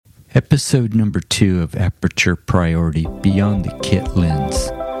Episode number 2 of Aperture Priority, Beyond the Kit Lens.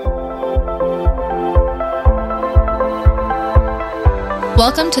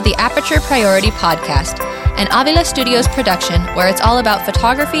 Welcome to the Aperture Priority Podcast, an Avila Studios production where it's all about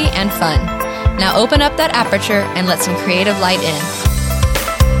photography and fun. Now open up that aperture and let some creative light in.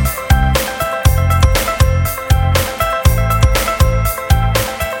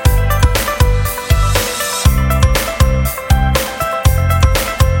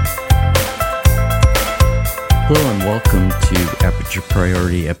 Hello and welcome to Aperture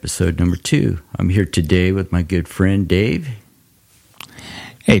Priority episode number 2. I'm here today with my good friend Dave.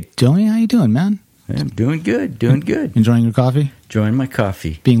 Hey, Joey, how you doing, man? I'm doing good, doing good. Enjoying your coffee? Enjoying my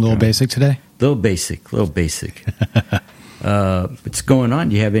coffee. Being a little basic today? Little basic. What's going on?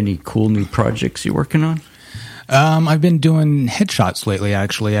 Do you have any cool new projects you're working on? I've been doing headshots lately,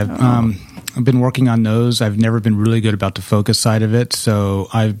 actually. I've been working on those. I've never been really good about the focus side of it, so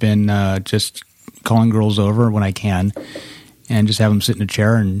I've been just calling girls over when I can and just have them sit in a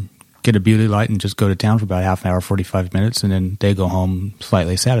chair and get a beauty light and just go to town for about half an hour, 45 minutes, and then they go home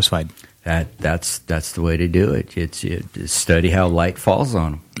slightly satisfied. That's the way to do it. It's study how light falls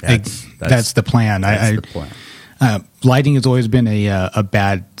on them. That's the plan. That's the plan. Lighting has always been a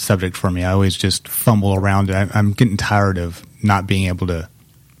bad subject for me. I always just fumble around. I'm getting tired of not being able to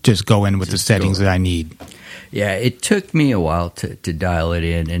just go in with the settings that I need. Yeah, it took me a while to dial it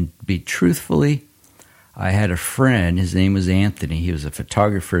in, and be truthfully, I had a friend, his name was Anthony, he was a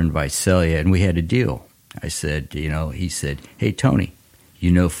photographer in Visalia, and we had a deal. I said, he said, hey, Tony,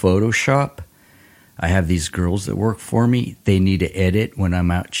 you know Photoshop? I have these girls that work for me. They need to edit when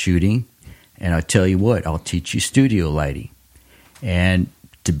I'm out shooting, and I'll tell you what, I'll teach you studio lighting. And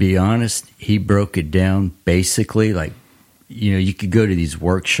to be honest, he broke it down basically like, you could go to these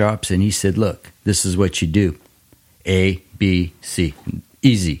workshops, and he said, look, this is what you do. A, B, C.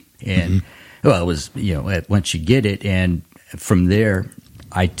 Easy. And, well, it was, once you get it, and from there,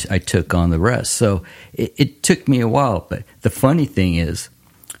 I took on the rest. So it took me a while, but the funny thing is,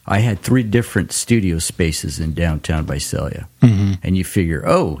 I had 3 different studio spaces in downtown Visalia. And you figure,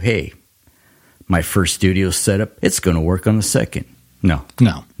 oh, hey, my first studio setup, it's going to work on the second. No.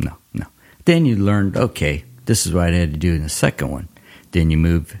 Then you learned, okay, this is what I had to do in the second one. Then you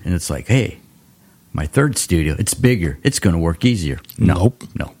move, and it's like, hey, my third studio, it's bigger. It's going to work easier. No.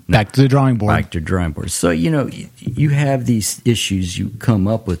 Back to the drawing board. So, you have these issues you come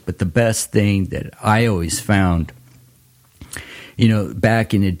up with, but the best thing that I always found,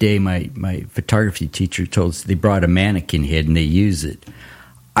 back in the day, my photography teacher told us they brought a mannequin head and they use it.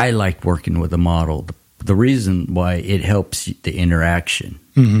 I liked working with a model. The reason why it helps the interaction.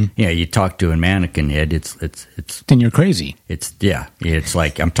 You talk to a mannequin head, it's then you're crazy. It's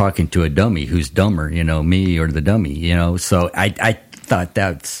like I'm talking to a dummy who's dumber, me or the dummy, So I thought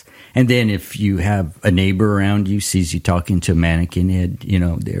that's, and then if you have a neighbor around you sees you talking to a mannequin head,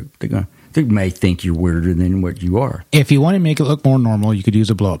 they may think you're weirder than what you are. If you want to make it look more normal, you could use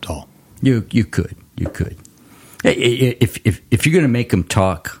a blow up doll. You could. If you're going to make them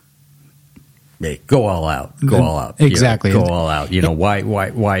talk. Hey, go all out. Exactly. Go all out.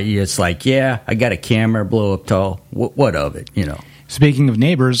 Why? It's like, yeah, I got a camera, blow up doll. What of it? Speaking of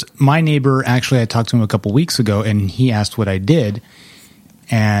neighbors, my neighbor, actually, I talked to him a couple weeks ago, and he asked what I did.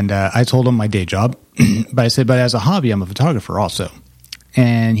 And I told him my day job. But I said, but as a hobby, I'm a photographer also.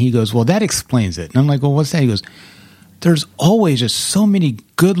 And he goes, well, that explains it. And I'm like, well, what's that? He goes, there's always just so many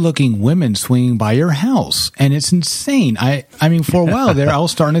good-looking women swinging by your house, and it's insane. I mean, for a while there, I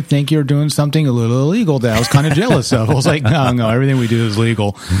was starting to think you were doing something a little illegal that I was kind of jealous of. I was like, no, everything we do is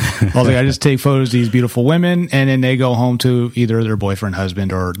legal. I was like, I just take photos of these beautiful women, and then they go home to either their boyfriend,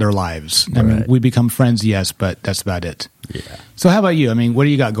 husband, or their lives. I mean, we become friends, yes, but that's about it. Yeah. So how about you? I mean, what do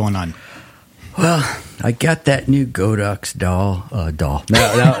you got going on? Well, I got that new Godox doll.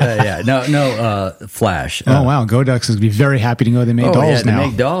 Flash. Oh, wow. Godox is going to be very happy to know they make dolls now. They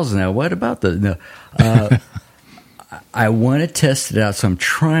make dolls now. What about the... I want to test it out, so I'm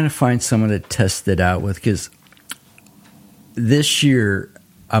trying to find someone to test it out with, because this year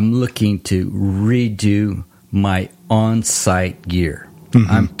I'm looking to redo my on-site gear.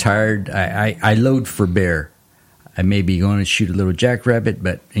 I'm tired. I load for bear. I may be going to shoot a little jackrabbit,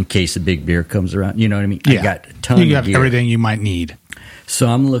 but in case a big bear comes around, you know what I mean? Yeah. I got a ton of gear. You have everything you might need. So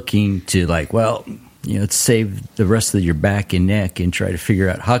I'm looking to let's save the rest of your back and neck and try to figure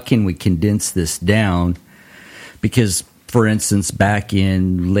out how can we condense this down. Because, for instance, back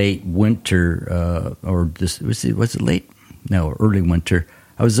in late winter, was it late? No, early winter,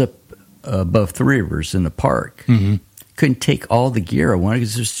 I was up above Three Rivers in the park. Couldn't take all the gear I wanted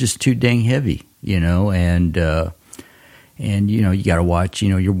because it was just too dang heavy, and And, you got to watch,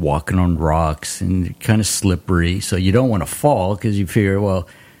 you're walking on rocks and kind of slippery. So you don't want to fall because you figure, well,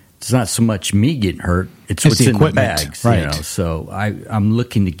 it's not so much me getting hurt. It's what's the in the equipment, bags. right. So I'm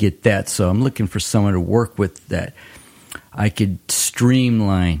looking to get that. So I'm looking for someone to work with that I could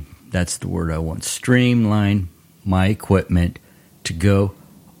streamline. That's the word I want. Streamline my equipment to go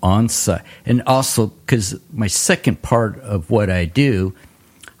on site. And also, because my second part of what I do,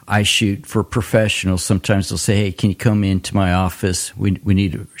 I shoot for professionals. Sometimes they'll say, hey, can you come into my office? We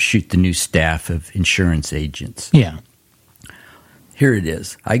need to shoot the new staff of insurance agents. Yeah. Here it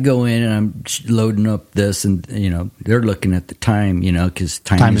is. I go in and I'm loading up this, and, they're looking at the time, because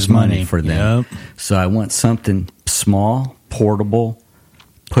time is money for them. Yep. So I want something small, portable,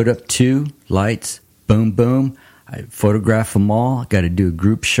 put up 2 lights, boom, boom. I photograph them all. I got to do a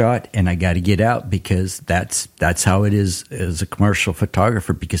group shot, and I got to get out because that's how it is as a commercial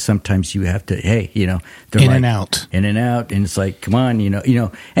photographer. Because sometimes you have to, they're in and out, and it's like, come on,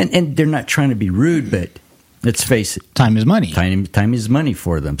 and they're not trying to be rude, but let's face it, time is money. Time is money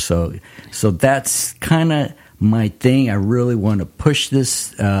for them. So that's kind of my thing. I really want to push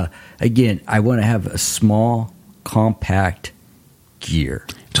this. Again, I want to have a small, compact gear.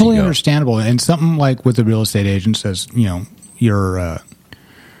 Totally understandable. And something like with the real estate agents, as your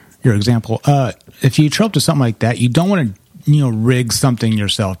example, if you show up to something like that, you don't want to rig something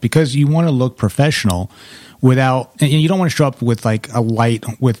yourself because you want to look professional and you don't want to show up with like a light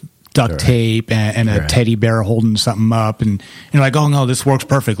with duct tape and a teddy bear holding something up and you're like, oh no, this works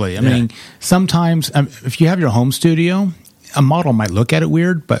perfectly. I mean, sometimes if you have your home studio, a model might look at it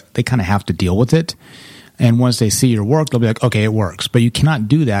weird, but they kind of have to deal with it. And once they see your work, they'll be like, okay, it works. But you cannot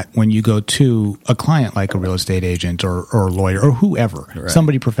do that when you go to a client like a real estate agent or a lawyer or whoever,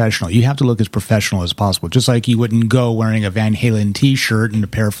 somebody professional. You have to look as professional as possible, just like you wouldn't go wearing a Van Halen T-shirt and a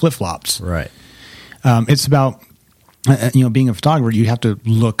pair of flip-flops. Right. It's about, being a photographer, you have to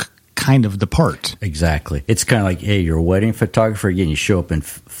look kind of the part. Exactly. It's kind of like, hey, you're a wedding photographer. Again, you show up in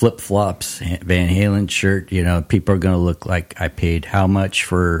flip-flops, Van Halen shirt. People are going to look like I paid how much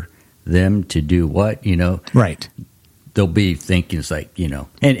for them to do what, Right. They'll be thinking it's like,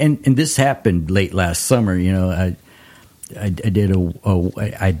 and this happened late last summer. I did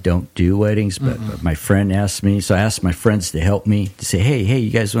I don't do weddings, but my friend asked me, so I asked my friends to help me to say, hey,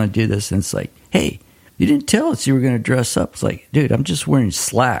 you guys want to do this? And it's like, hey, you didn't tell us you were going to dress up. It's like, dude, I'm just wearing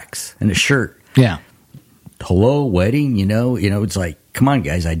slacks and a shirt. Yeah. Hello, wedding, it's like, come on,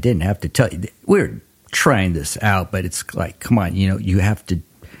 guys, I didn't have to tell you. We're trying this out, but it's like, come on, you have to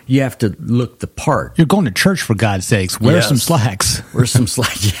look the part. You're going to church, for God's sakes. Wear some slacks. Wear some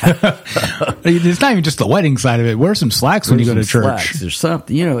slacks, yeah. It's not even just the wedding side of it. Wear some slacks when you go to church. Slacks or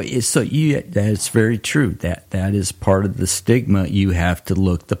something. So that's very true. That is part of the stigma. You have to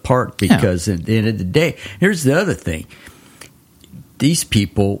look the part because at the end of the day, here's the other thing. These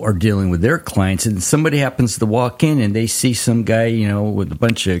people are dealing with their clients, and somebody happens to walk in and they see some guy, with a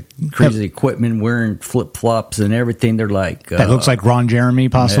bunch of crazy equipment, wearing flip flops and everything. They're like, that looks like Ron Jeremy,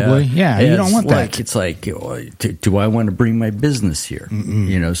 possibly. Yeah, you don't want that. It's like, do I want to bring my business here?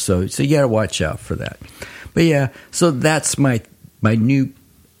 So you got to watch out for that. But so that's my new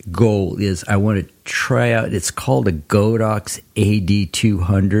goal is I want to try out. It's called a Godox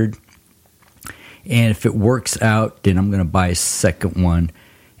AD200. And if it works out, then I'm going to buy a second one,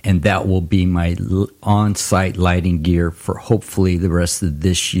 and that will be my on-site lighting gear for hopefully the rest of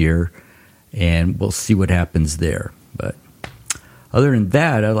this year, and we'll see what happens there. But other than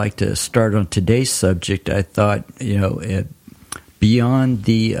that, I'd like to start on today's subject. I thought, beyond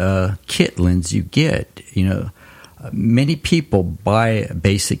the kit lens you get, many people buy a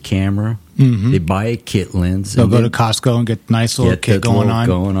basic camera. Mm-hmm. They buy a kit lens. They'll go to Costco and get a nice little kit going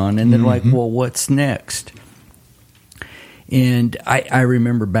on. And they're like, well, what's next? And I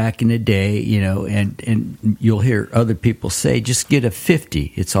remember back in the day, and you'll hear other people say, just get a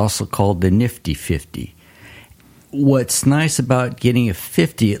 50. It's also called the Nifty 50. What's nice about getting a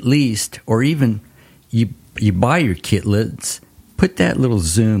 50 at least, or even you buy your kit lens, put that little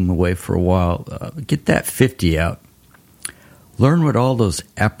zoom away for a while, get that 50 out. Learn what all those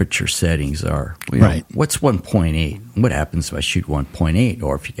aperture settings are. Right. What's 1.8? What happens if I shoot 1.8?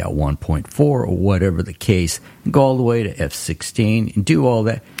 Or if you got 1.4 or whatever the case, go all the way to f/16 and do all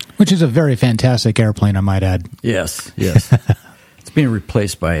that. Which is a very fantastic airplane, I might add. Yes. It's being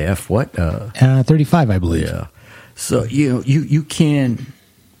replaced by F-what? 35, I believe. Yeah. So, you can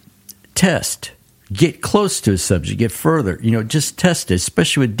test get close to a subject, get further. Just test it,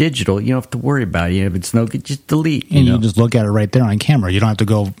 especially with digital. You don't have to worry about it. If it's no good, just delete. And you just look at it right there on camera. You don't have to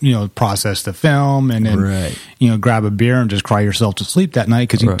go, process the film and then, grab a beer and just cry yourself to sleep that night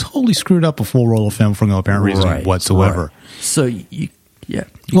because you totally screwed up a full roll of film for no apparent reason whatsoever. Right. So, you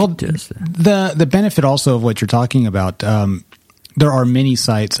test it. The benefit also of what you're talking about, there are many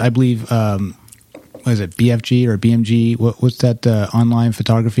sites, I believe, what is it, BFG or BMG? What's that online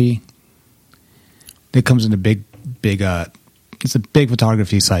photography? It comes in a big, it's a big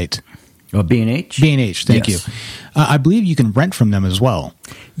photography site. Oh, B&H? B&H, thank you. I believe you can rent from them as well.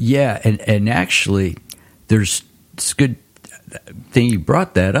 Yeah, and actually, it's a good thing you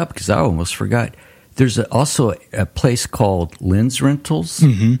brought that up because I almost forgot. There's also a place called Lens Rentals,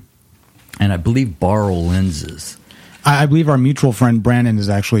 and I believe Borrow Lenses. I believe our mutual friend Brandon is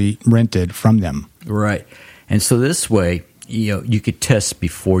actually rented from them. Right. And so this way, you could test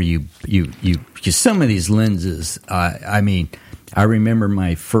before you because some of these lenses, I remember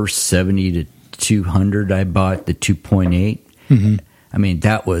my first 70 to 200 I bought, the 2.8. I mean,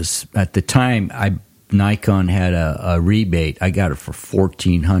 that was, at the time, Nikon had a rebate. I got it for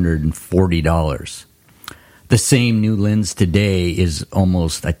 $1,440. The same new lens today is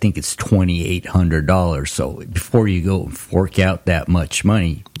almost, I think it's $2,800. So before you go and fork out that much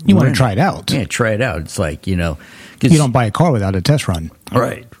money, you want to try it out. Yeah, try it out. It's like, you don't buy a car without a test run.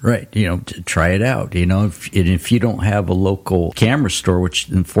 Right. Try it out. If you don't have a local camera store, which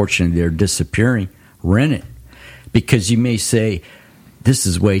unfortunately they're disappearing, rent it. Because you may say, this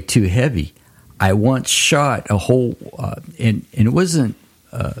is way too heavy. I once shot a whole, and it wasn't,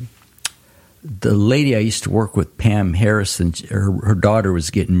 the lady I used to work with, Pam Harrison, her daughter was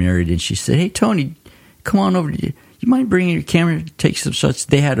getting married, and she said, hey, Tony, come on over. You mind bringing your camera to take some shots?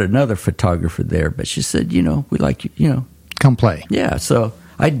 They had another photographer there, but she said, we like you, come play. Yeah, so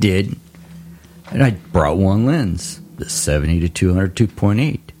I did, and I brought one lens, the 70 to 200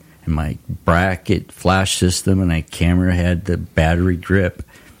 2.8, and my bracket flash system, and my camera had the battery grip.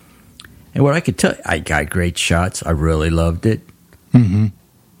 And what I could tell you, I got great shots. I really loved it.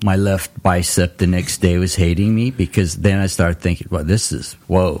 My left bicep the next day was hating me because then I started thinking, this is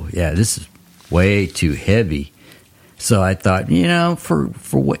way too heavy. So I thought, for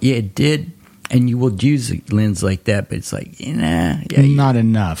what you did, and you will use a lens like that, but it's like, not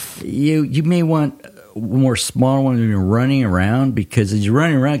enough. You may want a more small one when you're running around, because as you're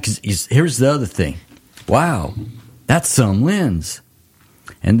running around, because here's the other thing. Wow, that's some lens.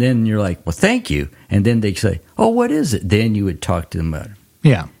 And then you're like, well, thank you. And then they say, oh, what is it? Then you would talk to them about it.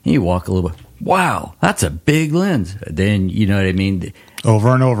 Yeah. And you walk a little bit. Wow, that's a big lens. Then, you know what I mean? Over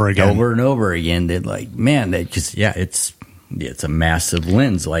and over again. Over and over again. They're like, man, it's a massive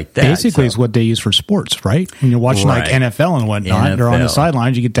lens like that. Basically, it's what they use for sports, right? When you're watching like NFL and whatnot, they're on the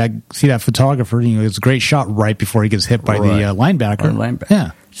sidelines. You get see that photographer. It's a great shot right before he gets hit by the linebacker.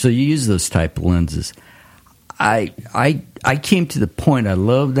 Yeah. So you use those type of lenses. I came to the point. I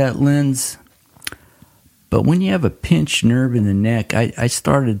love that lens. But when you have a pinched nerve in the neck, I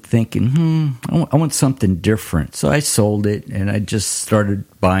started thinking, I want something different. So I sold it, and I just started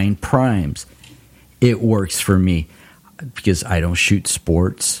buying primes. It works for me because I don't shoot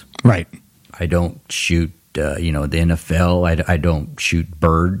sports. Right. I don't shoot, the NFL. I don't shoot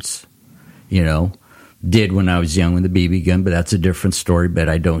birds, Did when I was young with a BB gun, but that's a different story. But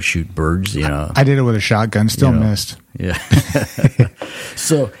I don't shoot birds, I did it with a shotgun, still missed. Yeah.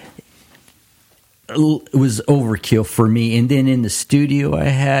 So it was overkill for me. And then in the studio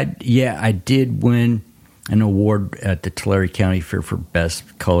I did win an award at the Tulare County Fair for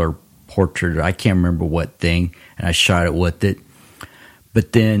Best Color Portrait. I can't remember what thing, and I shot it with it.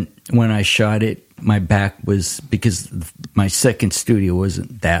 But then when I shot it, my back was, because my second studio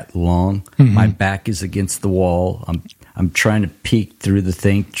wasn't that long, my back is against the wall. I'm trying to peek through the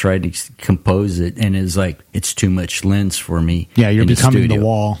thing, try to compose it, and it's like, it's too much lens for me. Yeah, you're becoming the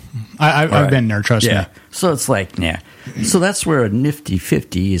wall. I've been there, trust me. So it's like, So that's where a Nifty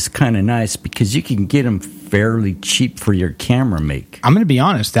 50 is kind of nice, because you can get them fairly cheap for your camera make. I'm going to be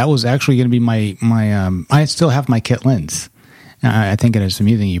honest, that was actually going to be my I still have my kit lens. I think it is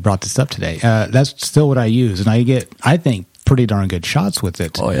amusing you brought this up today. That's still what I use, and I get, I think, pretty darn good shots with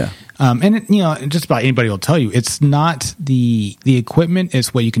it. Oh, yeah. And just about anybody will tell you, it's not the equipment,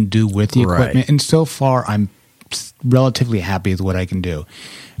 it's what you can do with the equipment. Right. And so far, I'm relatively happy with what I can do.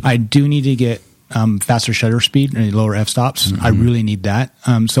 I do need to get faster shutter speed and lower f-stops. I really need that.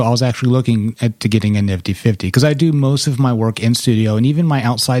 So I was actually looking to getting a Nifty 50, because I do most of my work in studio, and even my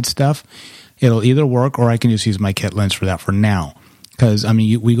outside stuff, it'll either work or I can just use my kit lens for that for now. Because,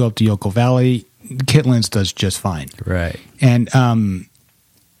 we go up to Yoco Valley, kit lens does just fine. Right. And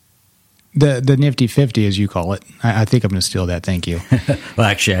The Nifty 50, as you call it. I think I'm going to steal that. Thank you. Well,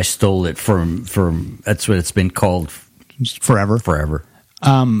 actually, I stole it from that's what it's been called Forever.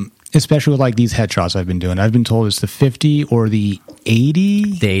 Especially with like these headshots I've been doing. I've been told it's the 50 or the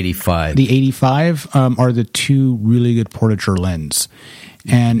 80. The 85. The 85 are the two really good portraiture lens.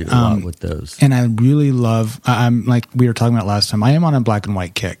 And a lot with those. And I really love, I'm like we were talking about last time, I am on a black and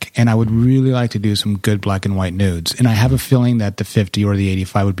white kick, and I would really like to do some good black and white nudes. And I have a feeling that the 50 or the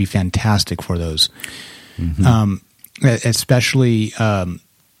 85 would be fantastic for those. Especially, it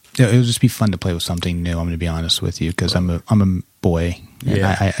would just be fun to play with something new. I'm going to be honest with you, because I'm a boy.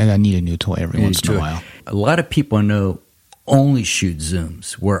 Yeah. I need a new toy every once in a while. A lot of people I know only shoot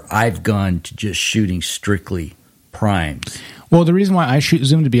zooms, where I've gone to just shooting strictly primes. Well, the reason why I shoot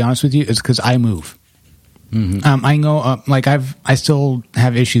zoom, to be honest with you, is because I move. I know, I still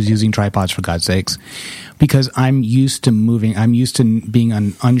have issues using tripods, for God's sakes, because I'm used to moving. I'm used to being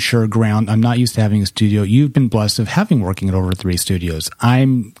on unsure ground. I'm not used to having a studio. You've been blessed of having working at over 3 studios.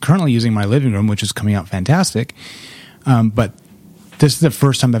 I'm currently using my living room, which is coming out fantastic. But this is the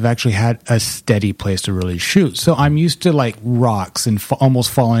first time I've actually had a steady place to really shoot. So I'm used to like rocks and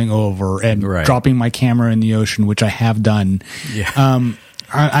almost falling over and dropping my camera in the ocean, which I have done. Yeah.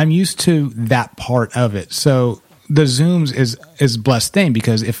 I'm used to that part of it. So the zooms is a blessed thing,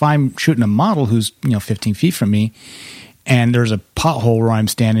 because if I'm shooting a model who's 15 feet from me, and there's a pothole where I'm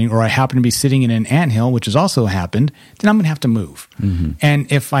standing, or I happen to be sitting in an anthill, which has also happened, then I'm going to have to move.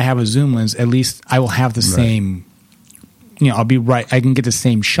 And if I have a zoom lens, at least I will have the same. I'll be right. I can get the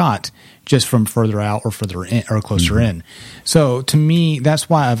same shot just from further out or further in or closer in. So to me, that's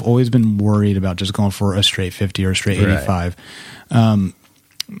why I've always been worried about just going for a straight 50 or a straight 85.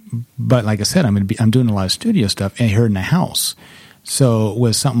 But like I said, I'm doing a lot of studio stuff here in the house. So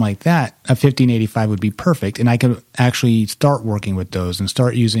with something like that, a 50 and 85 would be perfect, and I could actually start working with those and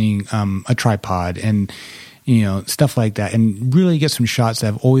start using a tripod and stuff like that, and really get some shots that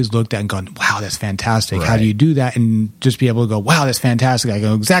I've always looked at and gone, wow, that's fantastic. Right. How do you do that? And just be able to go, wow, that's fantastic. I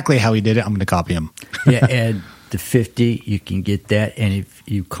go, exactly how he did it. I'm going to copy him. Yeah, and the 50, you can get that. And if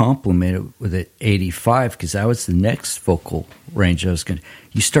you complement it with an 85, because that was the next focal range I was going to,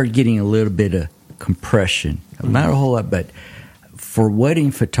 you start getting a little bit of compression. Not a whole lot, but for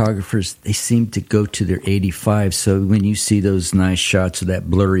wedding photographers, they seem to go to their 85. So when you see those nice shots of that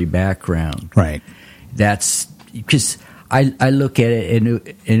blurry background. Right. That's because I look at it,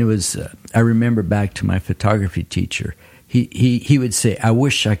 and it was I remember back to my photography teacher. He would say, I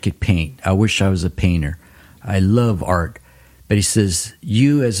wish I could paint. I wish I was a painter. I love art. But he says,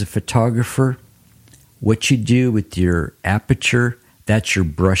 you as a photographer, what you do with your aperture, that's your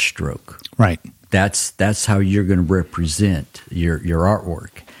brushstroke. Right. That's how you're going to represent your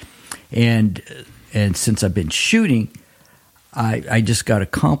artwork. And since I've been shooting, I just got a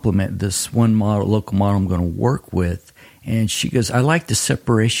compliment this one local model I'm going to work with, and she goes, I like the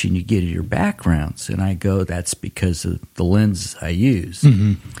separation you get of your backgrounds. And I go, that's because of the lens I use.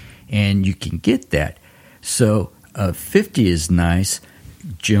 And you can get that. So 50 is nice.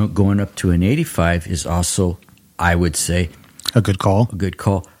 Going up to an 85 is also, I would say, a good call.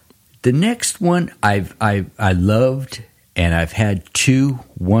 The next one I loved, and I've had 2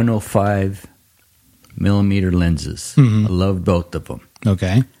 105 millimeter lenses. I loved both of them.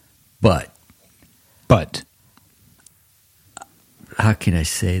 Okay. But how can I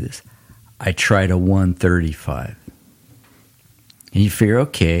say this? I tried a 135. And you figure,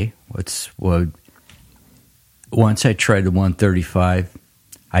 okay, once I tried the 135,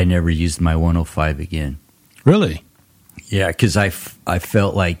 I never used my 105 again. Really? Yeah, because I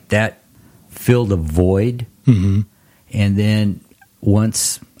felt like that filled a void. And then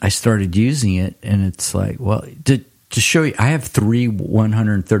once I started using it, and it's like, well, to show you, I have 3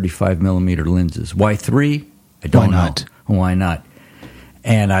 135 millimeter lenses. Why 3? I don't know. Why not?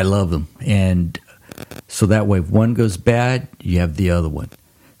 And I love them. And so that way, if one goes bad, you have the other one.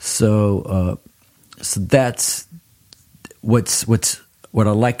 So that's what I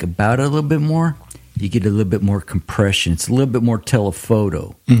like about it a little bit more. You get a little bit more compression. It's a little bit more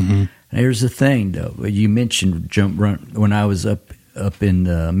telephoto. And here's the thing, though. You mentioned jump run when I was up in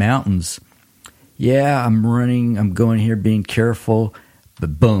the mountains. Yeah, I'm running. I'm going here, being careful.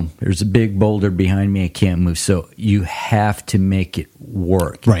 But boom, there's a big boulder behind me. I can't move. So you have to make it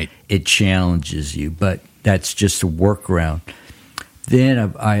work. Right. It challenges you, but that's just a workaround.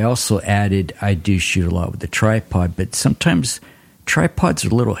 Then I also added, I do shoot a lot with the tripod, but sometimes tripods are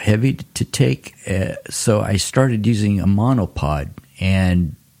a little heavy to take. So I started using a monopod,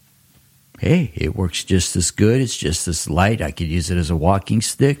 and hey, it works just as good. It's just as light. I could use it as a walking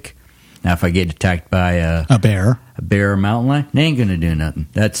stick. Now, if I get attacked by a bear or mountain lion, they ain't going to do nothing.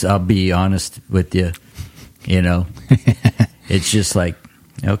 I'll be honest with you. It's just like,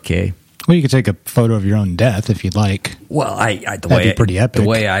 okay. Well, you could take a photo of your own death if you'd like. Well, that'd be pretty epic. The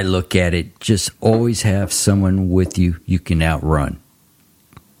way I look at it, just always have someone with you can outrun.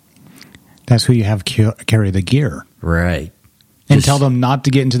 That's who you have carry the gear. Right. And tell them not to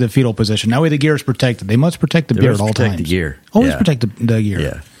get into the fetal position. That way the gear is protected. They must protect the beer at all times. The gear. Always protect the gear.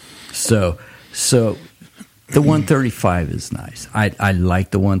 Yeah. So the 135 is nice. I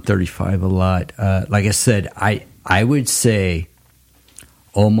like the 135 a lot. Like I said, I would say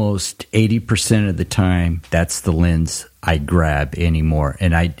almost 80% of the time that's the lens I grab anymore,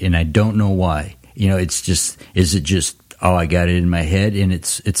 and I don't know why. It's just, is it just, oh, I got it in my head? And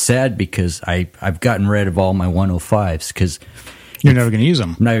it's sad because I've gotten rid of all my 105s because you're never going to use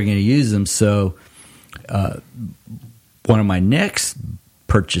them. I'm never going to use them. So one of my next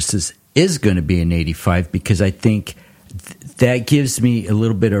purchases is going to be an 85 because I think that gives me a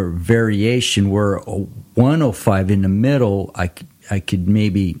little bit of variation where a 105 in the middle, I could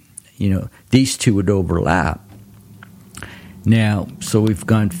maybe, these two would overlap. Now, so we've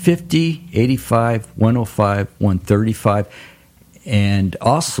gone 50, 85, 105, 135. And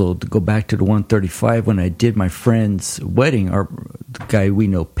also, to go back to the 135, when I did my friend's wedding, the guy we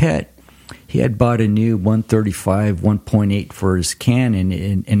know, Pet, he had bought a new 135 1.8 for his Canon.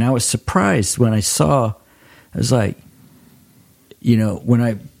 And I was surprised when I saw, I was like, when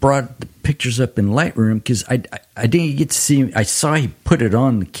I brought the pictures up in Lightroom, because I didn't get to see him. I saw he put it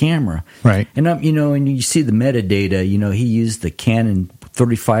on the camera. Right. And, and you see the metadata, he used the Canon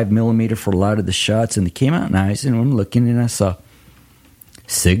 35 millimeter for a lot of the shots, and they came out nice. And I'm looking, and I saw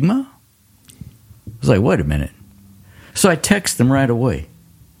Sigma? I was like, wait a minute. So I text them right away.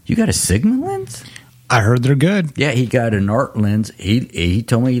 You got a Sigma lens? I heard they're good. Yeah, he got an art lens. He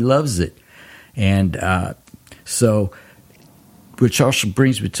told me he loves it. And so, which also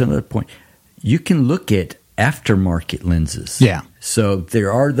brings me to another point. You can look at aftermarket lenses. Yeah. So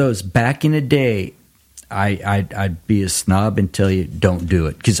there are those back in the day. I'd be a snob and tell you don't do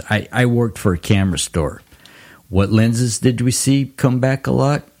it because I worked for a camera store. What lenses did we see come back a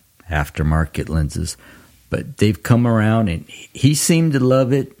lot? Aftermarket lenses. But they've come around, and he seemed to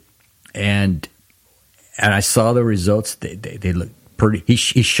love it, and I saw the results. They look pretty. He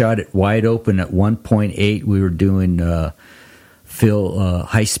shot it wide open at 1.8. We were doing high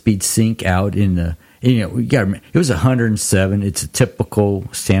speed sync out in the. We got it was 107. It's a typical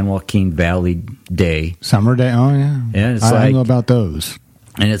San Joaquin Valley day, summer day. Oh yeah, and it's I know about those.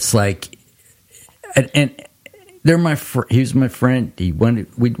 And it's like, and they're he was my friend. We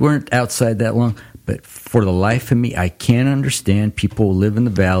weren't outside that long. But for the life of me, I can't understand people who live in the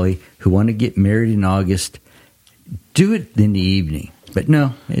valley who want to get married in August. Do it in the evening. But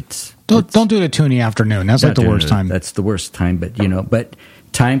no, don't do it at 2 in the afternoon. That's like the worst time. That's the worst time. But but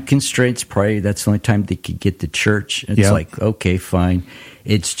time constraints, probably that's the only time they could get to church. It's like, okay, fine.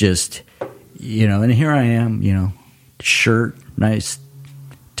 It's just, and here I am, shirt, nice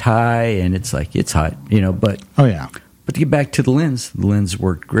tie, and it's like, it's hot, but. Oh, yeah. But to get back to the lens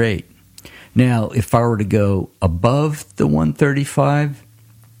worked great. Now, if I were to go above the 135,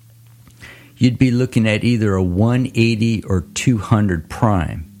 you'd be looking at either a 180 or 200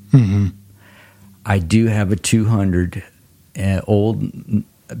 prime. Mm-hmm. I do have a 200 old,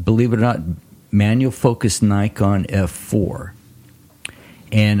 believe it or not, manual focus Nikon F4.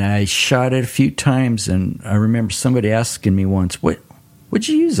 And I shot it a few times, and I remember somebody asking me once, what'd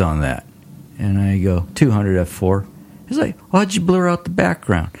you use on that? And I go, 200 F4. He's like, how'd you blur out the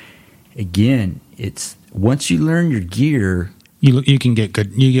background? Again, it's once you learn your gear, you can get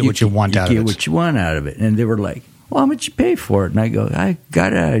good. You get what you want out of it. You get what you want out of it. And they were like, well, how much you pay for it? And I go, I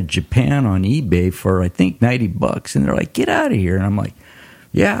got it out of Japan on eBay for, I think, $90. And they're like, get out of here. And I'm like,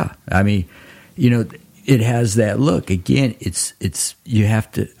 yeah. I mean, it has that look. Again, it's you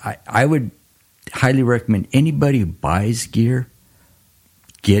have to, I would highly recommend anybody who buys gear,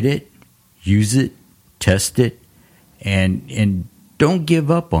 get it, use it, test it, and don't give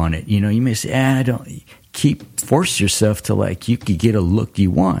up on it. You may say, don't force yourself to you could get a look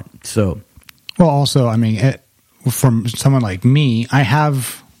you want. So, well, also, I mean, from someone like me, I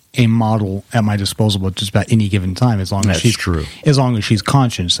have a model at my disposal at just about any given time, as long as she's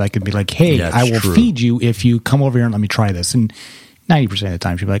conscious. I could be like, hey, I will feed you if you come over here and let me try this. And 90% of the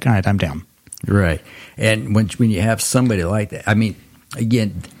time, she'll be like, all right, I'm down. Right. And when you have somebody like that, I mean,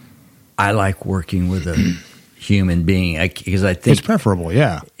 again, I like working with a human being because I think it's preferable.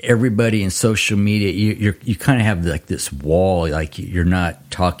 Yeah, everybody in social media, you kind of have this wall, like you're not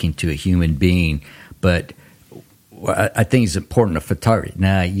talking to a human being. But I think it's important to photography.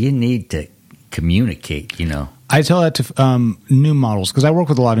 Now, you need to communicate, I tell that to new models because I work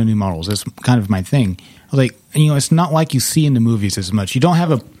with a lot of new models. It's kind of my thing. Like, it's not like you see in the movies as much. You don't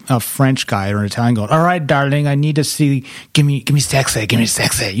have a French guy or an Italian going, all right, darling, I need to see, give me sexy, give me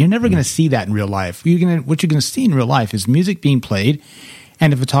sexy. You're never going to see that in real life. What you're going to see in real life is music being played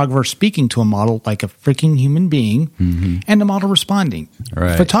and a photographer speaking to a model like a freaking human being and the model responding.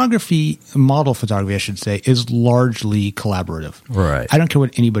 Right. Model photography, I should say, is largely collaborative. Right. I don't care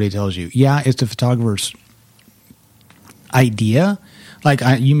what anybody tells you. Yeah, it's the photographer's idea. Like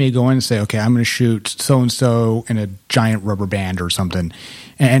you may go in and say, okay, I'm going to shoot so-and-so in a giant rubber band or something.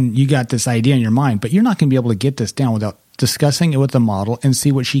 And you got this idea in your mind, but you're not going to be able to get this down without discussing it with the model and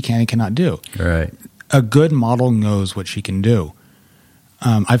see what she can and cannot do. Right. A good model knows what she can do.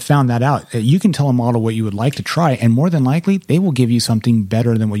 I've found that out. You can tell a model what you would like to try, and more than likely, they will give you something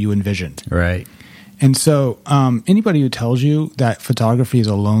better than what you envisioned. Right. And so anybody who tells you that photography is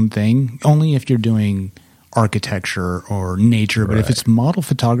a lone thing, only if you're doing architecture or nature, but if it's model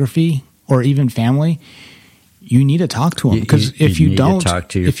photography or even family, you need to talk to them because if you don't,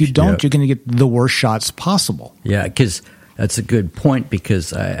 you're going to get the worst shots possible. Yeah, because that's a good point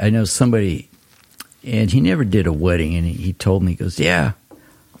because I know somebody, and he never did a wedding, and he told me, he goes, yeah,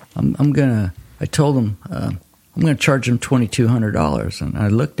 I told him, I'm going to charge him $2,200. And I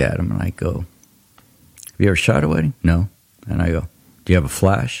looked at him and I go, have you ever shot a wedding? No. And I go, do you have a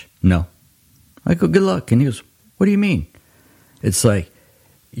flash? No. I go, good luck. And he goes, what do you mean? It's like,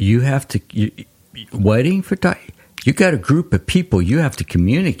 wedding photography, you got a group of people you have to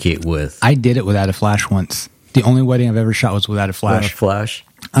communicate with. I did it without a flash once. The only wedding I've ever shot was without a flash. Without a flash?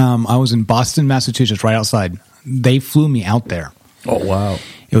 I was in Boston, Massachusetts, right outside. They flew me out there. Oh, wow.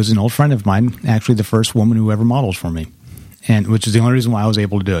 It was an old friend of mine, actually the first woman who ever modeled for me, and which is the only reason why I was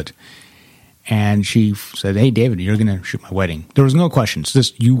able to do it. And she said, hey, David, you're going to shoot my wedding. There was no questions.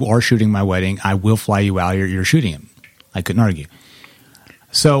 Just, you are shooting my wedding. I will fly you out. You're shooting it. I couldn't argue.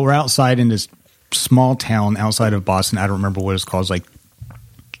 So we're outside in this small town outside of Boston. I don't remember what it's called. It's like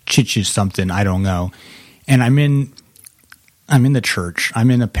Chiches something. I don't know. And I'm in the church.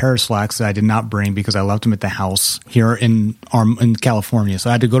 I'm in a pair of slacks that I did not bring because I left them at the house here in California. So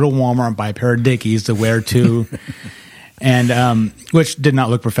I had to go to Walmart and buy a pair of Dickies to wear too. And which did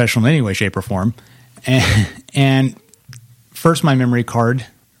not look professional in any way, shape, or form. And first, my memory card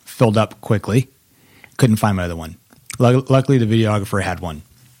filled up quickly. Couldn't find my other one. Luckily, the videographer had one.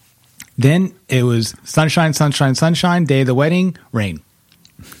 Then it was sunshine, sunshine, sunshine. Day of the wedding, rain.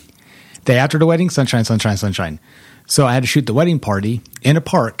 Day after the wedding, sunshine, sunshine, sunshine. So I had to shoot the wedding party in a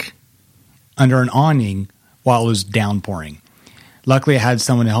park under an awning while it was downpouring. Luckily, I had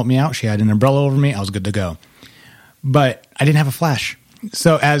someone to help me out. She had an umbrella over me. I was good to go. But I didn't have a flash.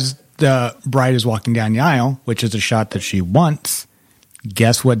 So as the bride is walking down the aisle, which is a shot that she wants,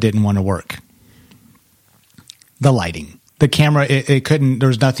 guess what didn't want to work? The lighting. The camera, it couldn't, there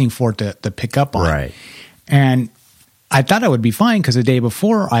was nothing for it to pick up on. Right. And I thought I would be fine because the day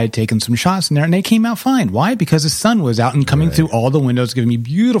before I had taken some shots in there and they came out fine. Why? Because the sun was out and coming through all the windows, giving me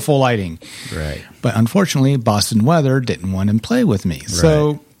beautiful lighting. Right. But unfortunately, Boston weather didn't want to play with me. Right.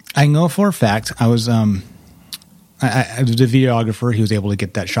 So I know for a fact I was... the videographer, he was able to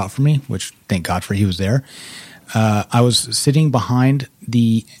get that shot for me, which thank God for he was there. I was sitting behind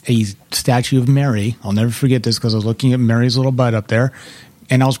a statue of Mary. I'll never forget this because I was looking at Mary's little butt up there,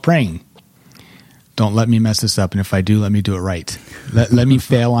 and I was praying. Don't let me mess this up, and if I do, let me do it right. Let me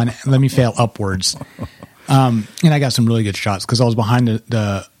fail upwards. And I got some really good shots because I was behind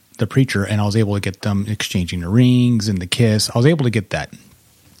the preacher, and I was able to get them exchanging the rings and the kiss. I was able to get that.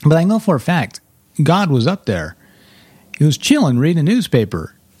 But I know for a fact, God was up there. He was chilling, reading a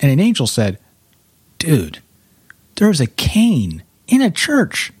newspaper, and an angel said, dude, there's a cane in a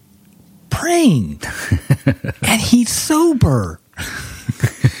church praying, and he's sober.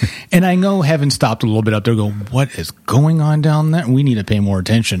 And I know heaven stopped a little bit up there going, what is going on down there? We need to pay more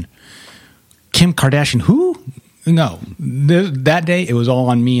attention. Kim Kardashian, who? No. That day, it was all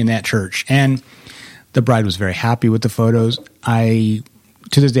on me in that church. And the bride was very happy with the photos. To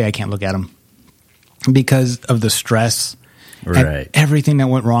this day, I can't look at them. Because of the stress and everything that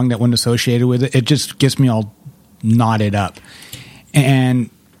went wrong that went associated with it, it just gets me all knotted up. And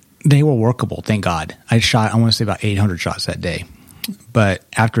they were workable, thank God. I want to say about 800 shots that day. But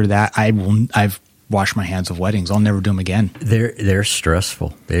after that, I've washed my hands of weddings. I'll never do them again. They're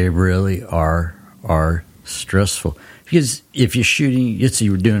stressful. They really are stressful. Because if you're shooting, let's say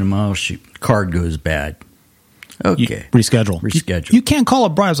you were doing a model shoot, card goes bad. Okay. Reschedule. You can't call a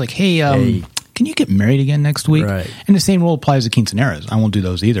bride. I was like, hey, can you get married again next week? Right. And the same rule applies to quinceañeras. I won't do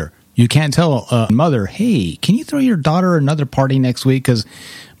those either. You can't tell a mother, hey, can you throw your daughter another party next week because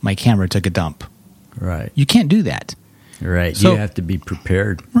my camera took a dump? Right. You can't do that. Right. So, you have to be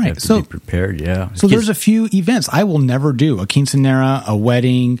prepared. Right. You have to be prepared, yeah. So there's a few events I will never do. A quinceanera, a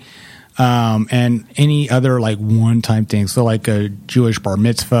wedding, and any other like one-time thing. So like a Jewish bar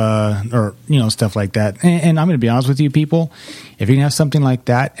mitzvah or, stuff like that. And I'm going to be honest with you people, if you can have something like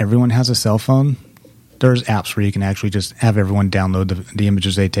that, everyone has a cell phone. There's apps where you can actually just have everyone download the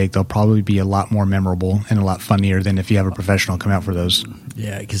images they take. They'll probably be a lot more memorable and a lot funnier than if you have a professional come out for those.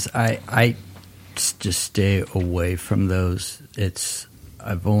 Yeah, because I just stay away from those.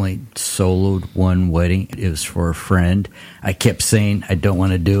 I've only soloed one wedding. It was for a friend. I kept saying, I don't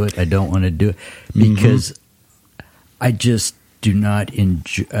want to do it. I don't want to do it. Because I just do not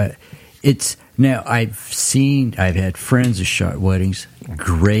enjoy it's. Now, I've had friends who shot weddings.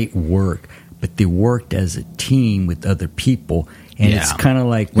 Great work. But they worked as a team with other people. And it's kind of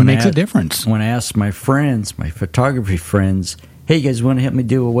like when it makes a difference. When I asked my friends, my photography friends, hey, you guys want to help me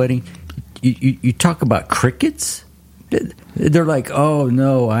do a wedding? You talk about crickets? They're like, oh,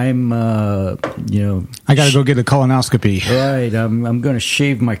 no, I'm, I got to go get a colonoscopy. Right. I'm going to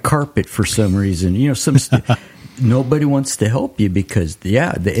shave my carpet for some reason. Nobody wants to help you because,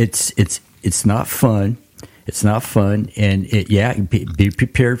 it's not fun. It's not fun. And, be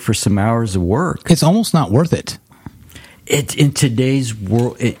prepared for some hours of work. It's almost not worth it. In today's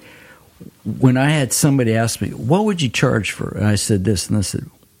world, when I had somebody ask me, what would you charge for? And I said this, and I said,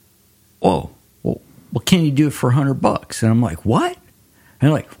 oh, well, can you do it for $100? And I'm like, what? And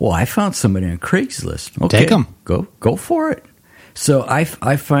they're like, well, I found somebody on Craigslist. Okay, take them. Go for it. So I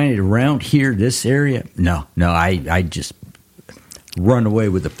find it around here, this area. No, I just run away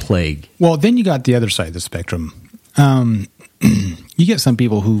with the plague. Well, then you got the other side of the spectrum. You get some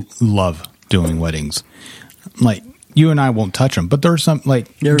people who love doing weddings. Like, you and I won't touch them, but there's some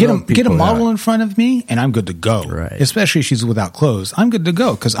get a model in front of me and I'm good to go. Right. Especially if she's without clothes, I'm good to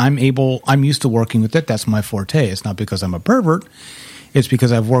go because I'm used to working with it. That's my forte. It's not because I'm a pervert. It's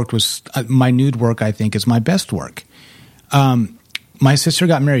because I've worked with my nude work. I think is my best work. My sister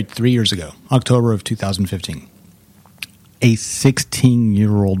got married 3 years ago, October of 2015. A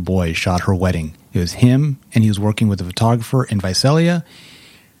 16-year-old boy shot her wedding. It was him, and he was working with a photographer in Visalia.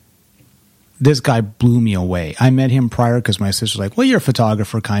 This guy blew me away. I met him prior because my sister's like, well, you're a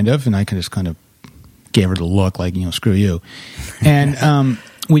photographer, kind of. And I just kind of gave her the look like, screw you. And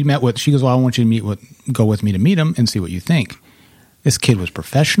we met with, she goes, well, I want you to go with me to meet him and see what you think. This kid was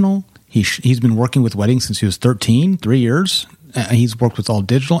professional. He's been working with weddings since he was 13, 3 years. He's worked with all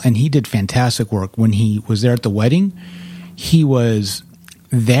digital, and he did fantastic work. When he was there at the wedding, he was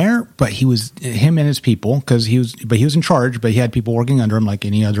there, but him and his people, because he was in charge, but he had people working under him like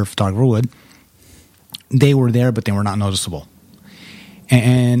any other photographer would. They were there, but they were not noticeable.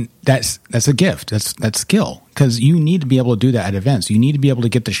 And that's a gift. That's skill, because you need to be able to do that at events. You need to be able to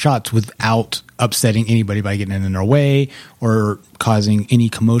get the shots without upsetting anybody by getting in their way or causing any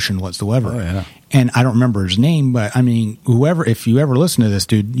commotion whatsoever. Oh, yeah. And I don't remember his name, but I mean, if you ever listen to this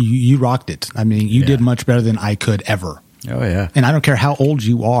dude, you rocked it. I mean, you did much better than I could ever. Oh yeah. And I don't care how old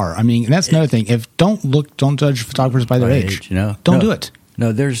you are. I mean, and that's another thing. Don't judge photographers by their age. Don't do it.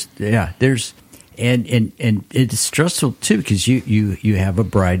 No, there's and it's stressful too, because you have a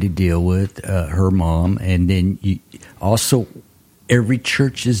bride to deal with, her mom, and then you also, every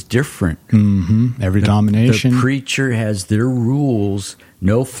church is different. Mm-hmm. Every denomination. The preacher has their rules.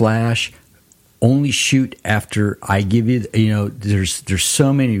 No flash. Only shoot after I give you. There's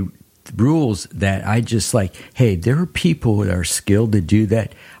so many rules that I just like. Hey, there are people that are skilled to do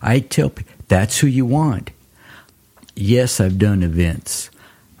that. I tell people that's who you want. Yes, I've done events.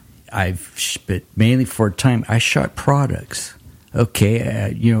 But mainly for a time, I shot products.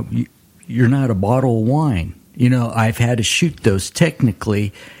 Okay, you're not a bottle of wine. I've had to shoot those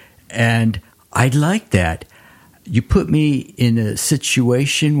technically, and I like that. You put me in a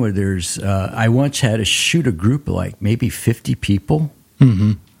situation where there's. I once had to shoot a group of like maybe 50 people,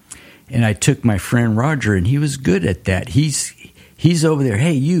 and I took my friend Roger, and he was good at that. He's over there.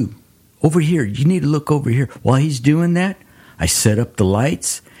 Hey, you over here. You need to look over here. While he's doing that, I set up the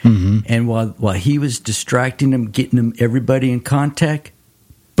lights. Mm-hmm. And while he was distracting them, getting everybody in contact,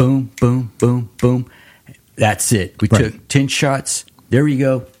 boom, boom, boom, boom. That's it. We took 10 shots. There you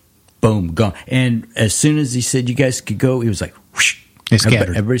go. Boom, gone. And as soon as he said you guys could go, he was like, whoosh. They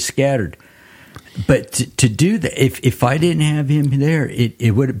scattered. Everybody scattered. But to do that, if I didn't have him there,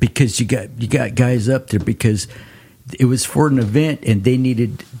 it would, because you got guys up there because it was for an event and they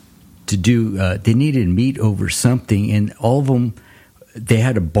needed to do meat over something, and all of them. They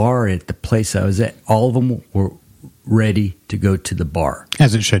had a bar at the place I was at. All of them ready to go to the bar.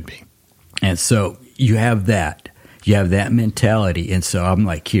 As it should be. And so you have that. You have that mentality. And so I'm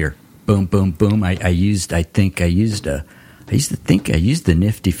like, here, boom, boom, boom. I used the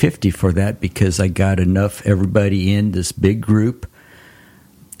Nifty 50 for that because I got enough everybody in this big group.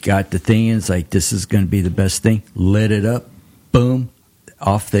 Got the thing, and it's like, this is going to be the best thing. Lit it up, boom,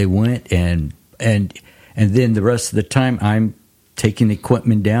 off they went, and then the rest of the time I'm taking the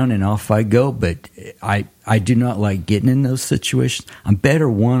equipment down and off I go. But I do not like getting in those situations. I'm better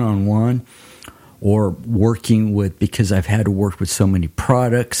one-on-one or working with, because I've had to work with so many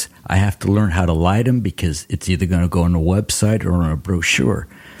products. I have to learn how to light them because it's either going to go on a website or on a brochure.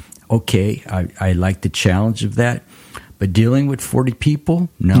 Okay, I like the challenge of that. But dealing with 40 people,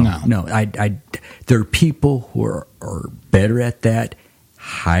 no. There are people who are better at that.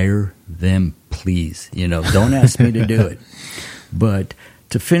 Hire them, please. Don't ask me to do it. But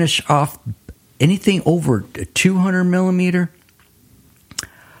to finish off, anything over a 200 millimeter,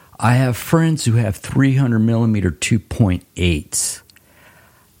 I have friends who have 300 millimeter 2.8s.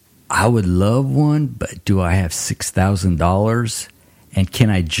 I would love one, but do I have $6,000? And can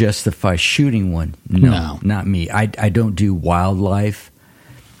I justify shooting one? No, not me. I don't do wildlife.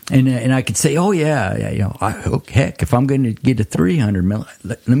 And I could say, oh, yeah, heck, if I'm going to get a 300 millimeter,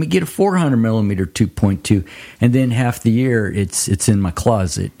 let me get a 400 millimeter 2.2. And then half the year it's in my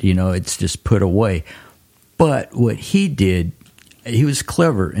closet. It's just put away. But what he did, he was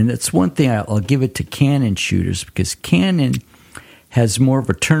clever. And that's one thing I'll give it to Canon shooters, because Canon has more of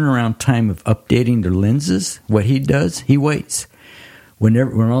a turnaround time of updating their lenses. What he does, he waits. When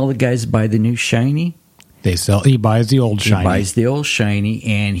all the guys buy the new shiny, he buys the old shiny. He buys the old shiny,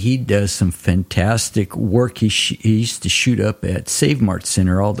 and he does some fantastic work. He used to shoot up at Save Mart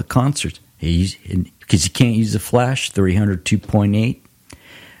Center, all the concerts. Because you can't use a flash, 300 2.8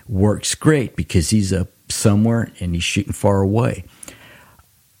 works great because he's up somewhere and he's shooting far away.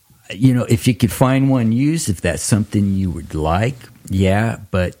 If you could find one used, if that's something you would like, yeah,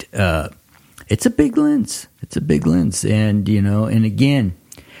 but it's a big lens. And, and again,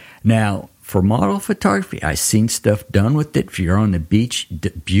 now for model photography, I've seen stuff done with it. If you're on the beach,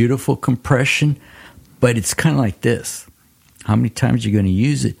 beautiful compression, but it's kind of like this. How many times are you going to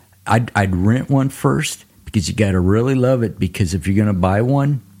use it? I'd rent one first, because you got to really love it, because if you're going to buy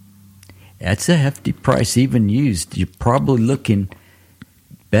one, that's a hefty price, even used. You're probably looking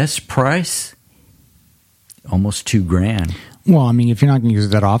best price, almost $2,000. Well, I mean, if you're not going to use it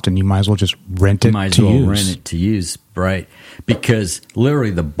that often, you might as well just rent it to use. Rent it to use, right? Because literally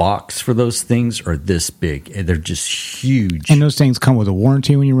the box for those things are this big. They're just huge. And those things come with a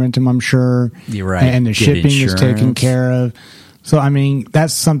warranty when you rent them, I'm sure. You're right. And the shipping is taken care of. So, I mean,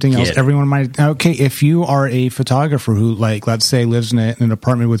 that's something else everyone might... Okay, if you are a photographer who, let's say, lives in an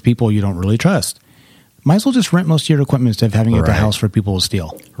apartment with people you don't really trust, might as well just rent most of your equipment instead of having it at the house for people to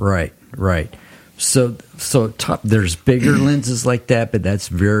steal. Right. So there's bigger lenses like that, but that's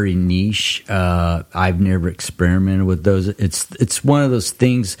very niche. I've never experimented with those. It's one of those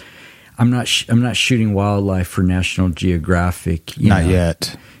things. I'm not shooting wildlife for National Geographic. Not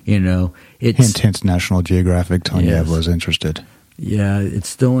yet. It's hint, National Geographic. Tony was interested. Yeah,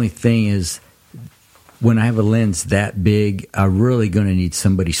 it's the only thing is, when I have a lens that big, I'm really going to need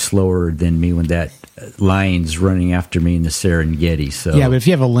somebody slower than me when that lion's running after me in the Serengeti. So yeah, but if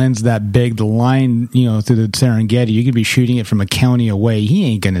you have a lens that big, the line, through the Serengeti, you could be shooting it from a county away. He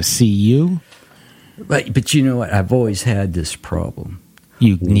ain't going to see you. But you know what? I've always had this problem.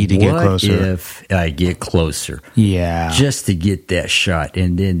 You need to get closer. What if I get closer? Yeah. Just to get that shot.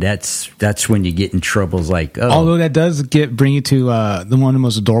 And then that's when you get in troubles like, Although that does bring you to the one of the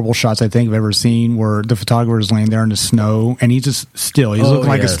most adorable shots I think I've ever seen, where the photographer is laying there in the snow and he's just still. He's looking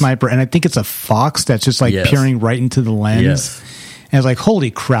like a sniper. And I think it's a fox that's just peering right into the lens. Yes. And it's like, holy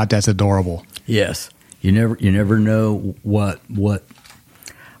crap, that's adorable. Yes. You never know what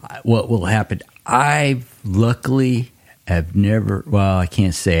will happen. I luckily have never, I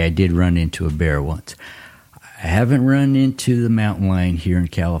can't say I did run into a bear once. I haven't run into the mountain lion here in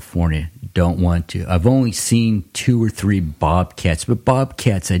California. Don't want to. I've only seen 2 or 3 bobcats, but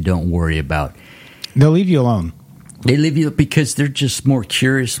bobcats I don't worry about. They'll leave you alone. They leave you because they're just more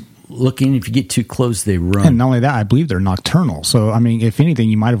curious looking. If you get too close, they run. And not only that, I believe they're nocturnal. So, I mean, if anything,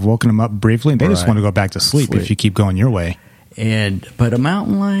 you might have woken them up briefly and they just want to go back to sleep if you keep going your way. But a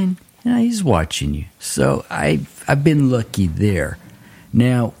mountain lion, he's watching you. So I've been lucky there.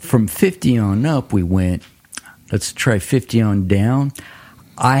 Now, from 50 on up, we went, let's try 50 on down.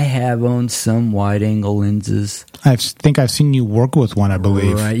 I have owned some wide-angle lenses. I think I've seen you work with one, I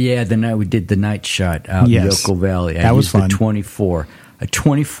believe. Right, yeah, the night we did the night shot out in Yoco Valley. That was fun. A 24. A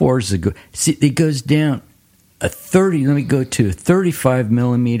 24 is a good... See, it goes down... let me go to a 35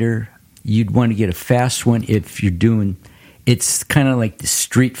 millimeter. You'd want to get a fast one if you're doing, it's kind of like the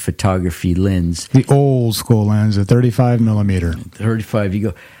street photography lens. The old school lens, the 35 millimeter. 35,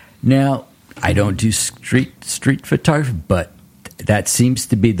 you go. Now, I don't do street photography, but that seems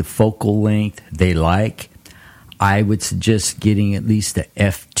to be the focal length they like. I would suggest getting at least a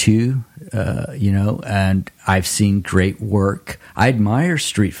f2, and I've seen great work. I admire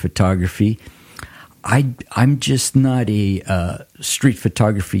street photography. I'm just not a street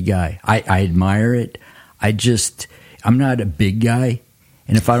photography guy. I admire it. I'm not a big guy.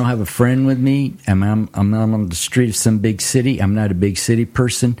 And if I don't have a friend with me, and I'm on the street of some big city, I'm not a big city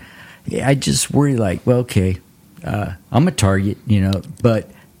person. I just worry like, well, okay, I'm a target, but.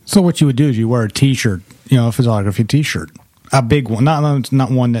 So what you would do is you wear a T-shirt, a photography T-shirt, a big one, not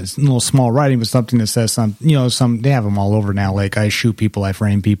one that's a little small writing, but something that says they have them all over now. Like I shoot people, I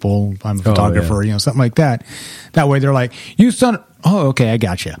frame people, I'm a photographer, something like that. That way they're like, you son. Oh, okay, I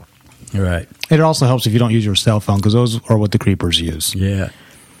got you. Right. It also helps if you don't use your cell phone because those are what the creepers use. Yeah.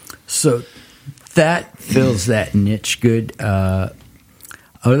 So that fills that niche good. Other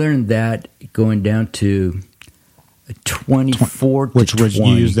than that, going down to 24 which to 20.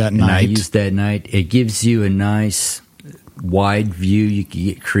 You use that night. I use that night. It gives you a nice wide view. You can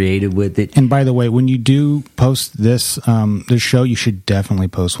get creative with it. And by the way, when you do post this show, you should definitely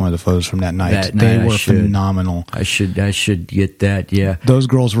post one of the photos from that night. They were phenomenal. I should get that. Yeah, those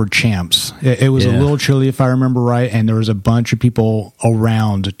girls were champs. It was a little chilly, if I remember right, and there was a bunch of people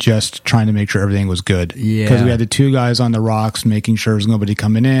around just trying to make sure everything was good. Yeah, because we had the two guys on the rocks making sure there's nobody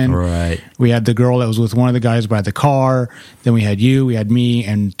coming in. Right. We had the girl that was with one of the guys by the car. Then we had you, we had me,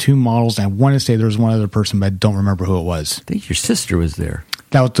 and two models. And I want to say there was one other person, but I don't remember who it was. I think your sister was there.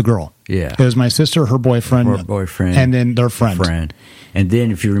 That was the girl. Yeah. It was my sister, her boyfriend. And then their friend. And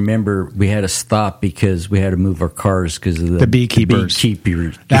then, if you remember, we had to stop because we had to move our cars because of the beekeepers.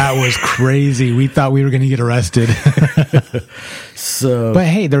 That was crazy. We thought we were going to get arrested. But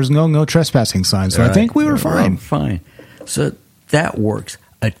hey, there's no trespassing sign, so I think we were fine. Fine. So that works.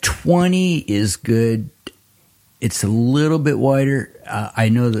 A 20 is good. It's a little bit wider. I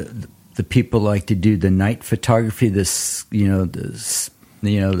know that the people like to do the night photography, the space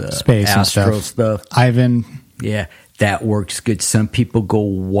astral and stuff. Ivan. Yeah, that works good. Some people go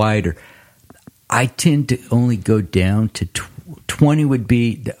wider. I tend to only go down to 20 would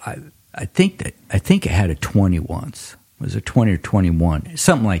be, I think I had a 20 once. Was it 20 or 21?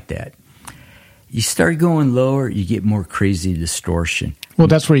 Something like that. You start going lower, you get more crazy distortion. Well,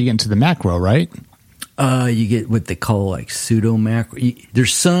 that's where you get into the macro, right? You get what they call like pseudo macro.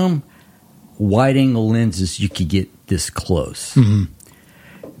 There's some wide angle lenses you could get this close. Mm-hmm.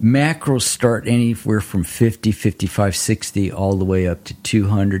 Macros start anywhere from 50, 55, 60, all the way up to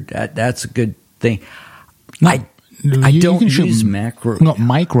 200. That's a good thing. I don't use macro. No,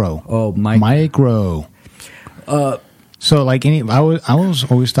 micro. Oh, micro. So like I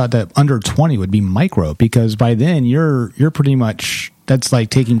was always thought that under 20 would be micro because by then you're pretty much, that's like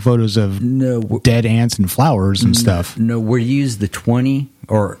taking photos of dead ants and flowers and stuff. No, we use the 20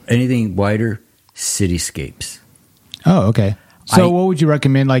 or anything wider, cityscapes. Oh, okay. So what would you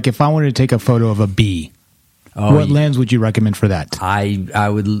recommend? Like if I wanted to take a photo of a bee, what lens would you recommend for that? I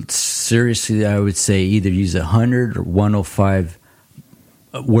would say either use 100 or 105,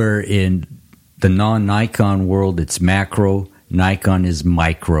 where in the non-Nikon world it's macro. Nikon is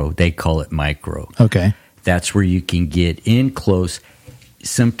micro. They call it micro. Okay. That's where you can get in close.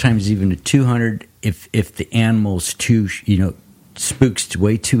 Sometimes even a 200 if the animal's too, spooks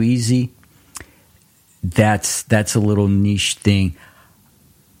way too easy. That's a little niche thing.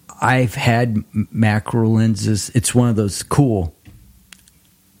 I've had macro lenses. It's one of those cool.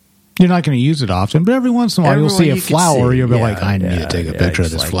 You're not going to use it often, but every once in a while you'll see a flower. You'll be like, I need to take a picture of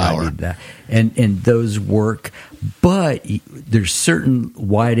this flower. And those work. But there's certain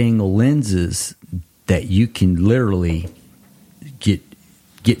wide angle lenses that you can literally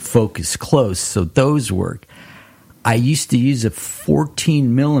get focused close. So those work. I used to use a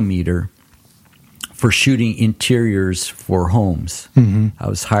 14 millimeter for shooting interiors for homes. Mm-hmm. I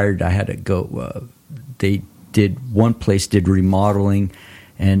was hired. I had to go. One place did remodeling,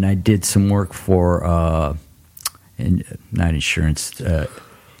 and I did some work for not insurance,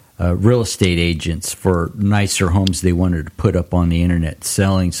 real estate agents for nicer homes they wanted to put up on the internet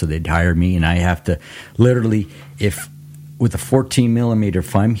selling. So they'd hire me, and I have to literally, with a 14 millimeter,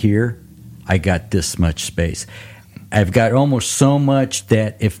 if I'm here, I got this much space. I've got almost so much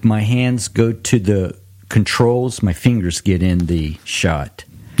that if my hands go to the controls, my fingers get in the shot.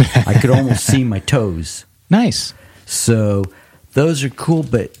 I could almost see my toes. Nice. So those are cool,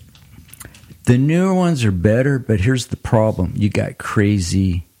 but The newer ones are better, but here's the problem. You got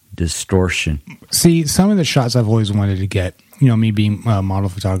crazy distortion. See, some of the shots I've always wanted to get, me being a model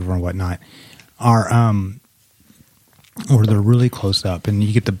photographer and whatnot, are where they're really close up and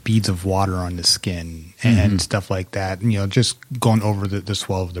you get the beads of water on the skin and stuff like that, just going over the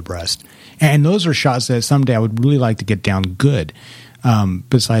swell of the breast. And those are shots that someday I would really like to get down good,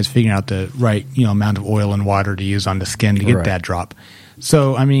 besides figuring out the right amount of oil and water to use on the skin to get that drop.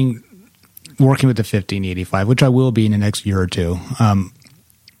 So, I mean, working with the 1585, which I will be in the next year or two, I'm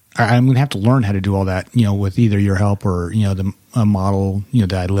going to have to learn how to do all that, with either your help or, the model,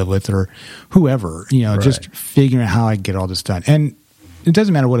 that I live with or whoever, just figuring out how I get all this done. And it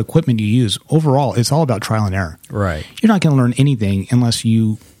doesn't matter what equipment you use. Overall, it's all about trial and error. Right. You're not going to learn anything unless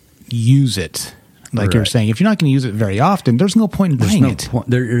you use it. Like you're saying, if you're not going to use it very often, there's no point in buying it.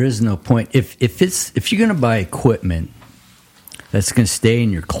 There is no point. If you're going to buy equipment that's going to stay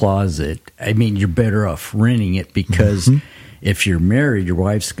in your closet, I mean, you're better off renting it because if you're married, your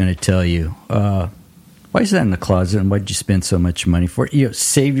wife's going to tell you, why is that in the closet and why'd you spend so much money for it?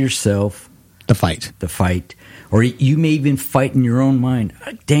 Save yourself the fight. Or you may even fight in your own mind.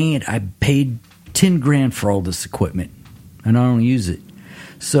 Dang it, I paid $10,000 for all this equipment and I don't use it.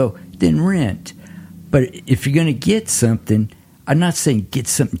 So then rent. But if you're going to get something, I'm not saying get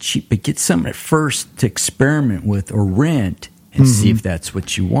something cheap, but get something at first to experiment with or rent and see if that's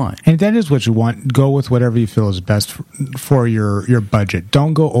what you want. And if that is what you want, go with whatever you feel is best for your budget.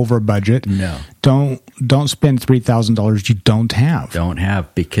 Don't go over budget. No. Don't spend $3,000 you don't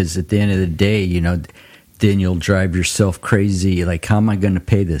have. Because at the end of the day, then you'll drive yourself crazy. Like, how am I going to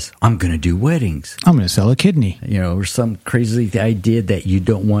pay this? I'm going to do weddings. I'm going to sell a kidney. Or some crazy idea that you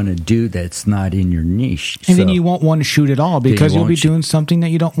don't want to do that's not in your niche. And then you won't want to shoot at all because you'll be doing something that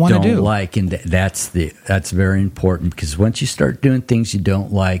you don't want to do. And that's very important because once you start doing things you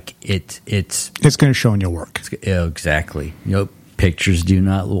don't like, it's going to show in your work. Exactly. Pictures do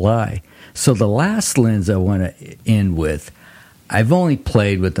not lie. So the last lens I want to end with, I've only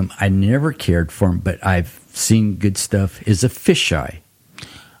played with them. I never cared for them, but I've seen good stuff, is a fisheye.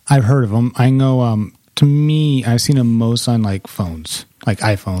 I've heard of them. I know, to me, I've seen them most on like phones, like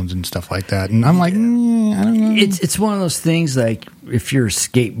iPhones and stuff like that. And I'm like, I don't know. It's one of those things like if you're a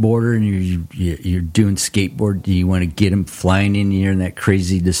skateboarder and you're doing skateboard, do you want to get them flying in the air in that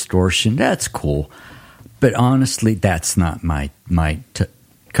crazy distortion? That's cool. But honestly, that's not my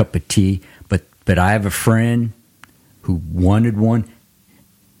cup of tea. But I have a friend who wanted one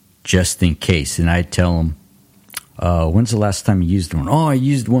just in case. And I tell him, when's the last time you used one? Oh, I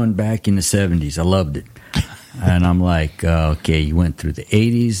used one back in the 70s. I loved it. And I'm like, okay, you went through the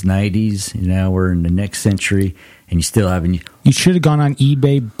 80s, 90s, now we're in the next century, and you still haven't. You should have gone on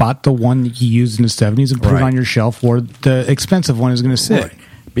eBay, bought the one that you used in the 70s and put it on your shelf where the expensive one is going to sit. Right.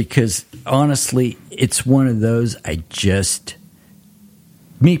 Because honestly, it's one of those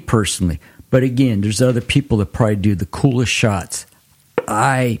me personally, but again, there's other people that probably do the coolest shots.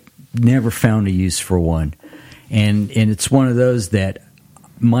 I never found a use for one. And it's one of those that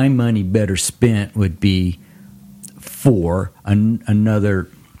my money better spent would be for another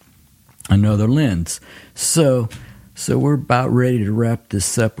lens. So we're about ready to wrap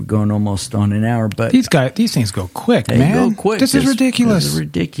this up. We're going almost on an hour, but these things go quick, man. They go quick. This is ridiculous. This is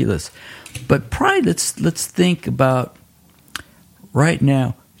ridiculous. But probably let's think about right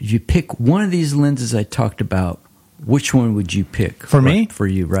now. If you pick one of these lenses I talked about, which one would you pick? For me? For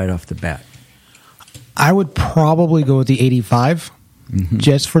you, right off the bat. I would probably go with the 85,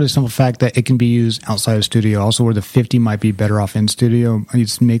 just for the simple fact that it can be used outside of studio. Also, where the 50 might be better off in studio.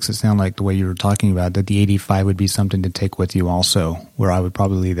 It makes it sound like the way you were talking about, that the 85 would be something to take with you also, where I would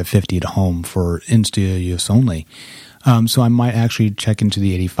probably leave the 50 at home for in-studio use only. So I might actually check into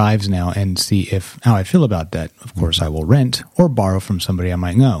the 85s now and see how I feel about that. Of course, I will rent or borrow from somebody I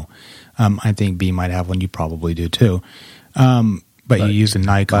might know. I think B might have one. You probably do too. But you use a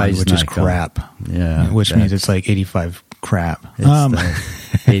Nikon, which is crap. Yeah. Which means it's like 85 crap. It's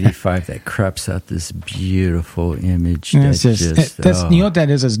the 85 that crops out this beautiful image. That's you know what that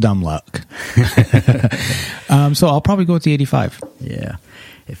is? It's dumb luck. So I'll probably go with the 85. Yeah.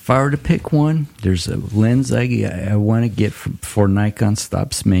 If I were to pick one, there's a lens I want to get before Nikon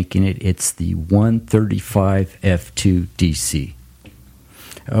stops making it. It's the 135 f2 DC.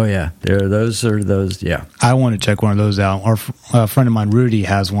 Oh, yeah. Those are those, yeah. I want to check one of those out. A friend of mine, Rudy,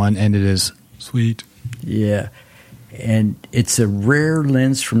 has one, and it is sweet. Yeah. And it's a rare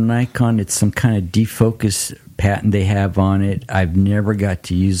lens from Nikon. It's some kind of defocus patent they have on it. I've never got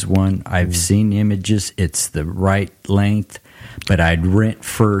to use one. I've seen images. It's the right length. But I'd rent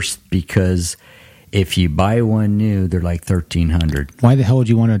first because If you buy one new, they're like $1,300. Why the hell would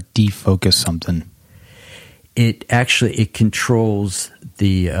you want to defocus something? It controls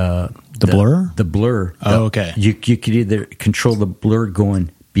the blur? The blur. Oh, okay. You could either control the blur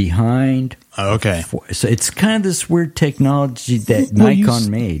going behind. Oh, okay. So it's kind of this weird technology that Nikon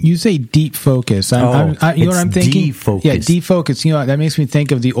made. You say deep focus. You know what I'm thinking? Defocus. Yeah, defocus. You know, that makes me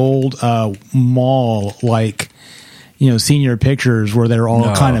think of the old mall, like, you know, senior pictures where they're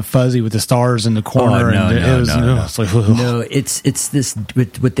all kind of fuzzy with the stars in the corner. No, it's this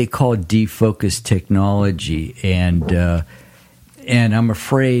what they call defocus technology, and I'm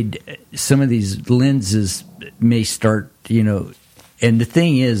afraid some of these lenses may start, you know. And the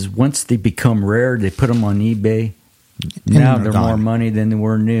thing is, once they become rare, they put them on eBay. Now they're more money than they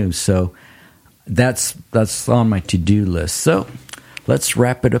were new. So that's on my to-do list. So let's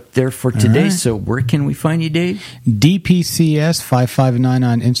wrap it up there for today. Right. So where can we find you, Dave? DPCS559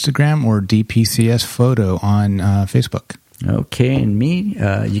 on Instagram or DPCS Photo on Facebook. Okay, and me,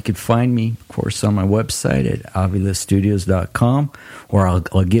 you can find me, of course, on my website at avilastudios.com, or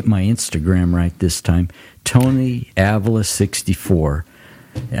I'll get my Instagram right this time, Tony Avila 64.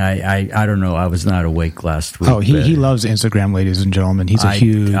 I don't know. I was not awake last week. Oh, he loves Instagram, ladies and gentlemen. He's a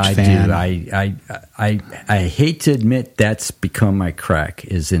huge fan. I hate to admit that's become my crack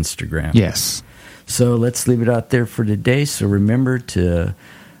is Instagram. Yes. So let's leave it out there for today. So remember to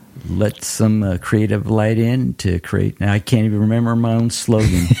let some creative light in to create. Now I can't even remember my own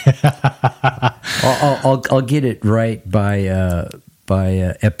slogan. I'll get it right by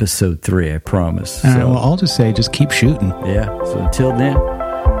episode 3. I promise. Well, I'll just say, just keep shooting. Yeah. So until then,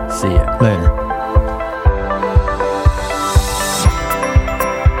 see ya later.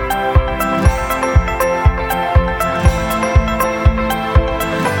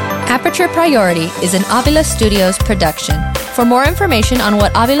 Aperture Priority is an Avila Studios production. For more information on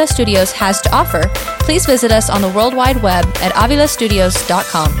what Avila Studios has to offer, please visit us on the World Wide Web at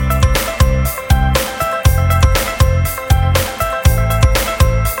avilastudios.com.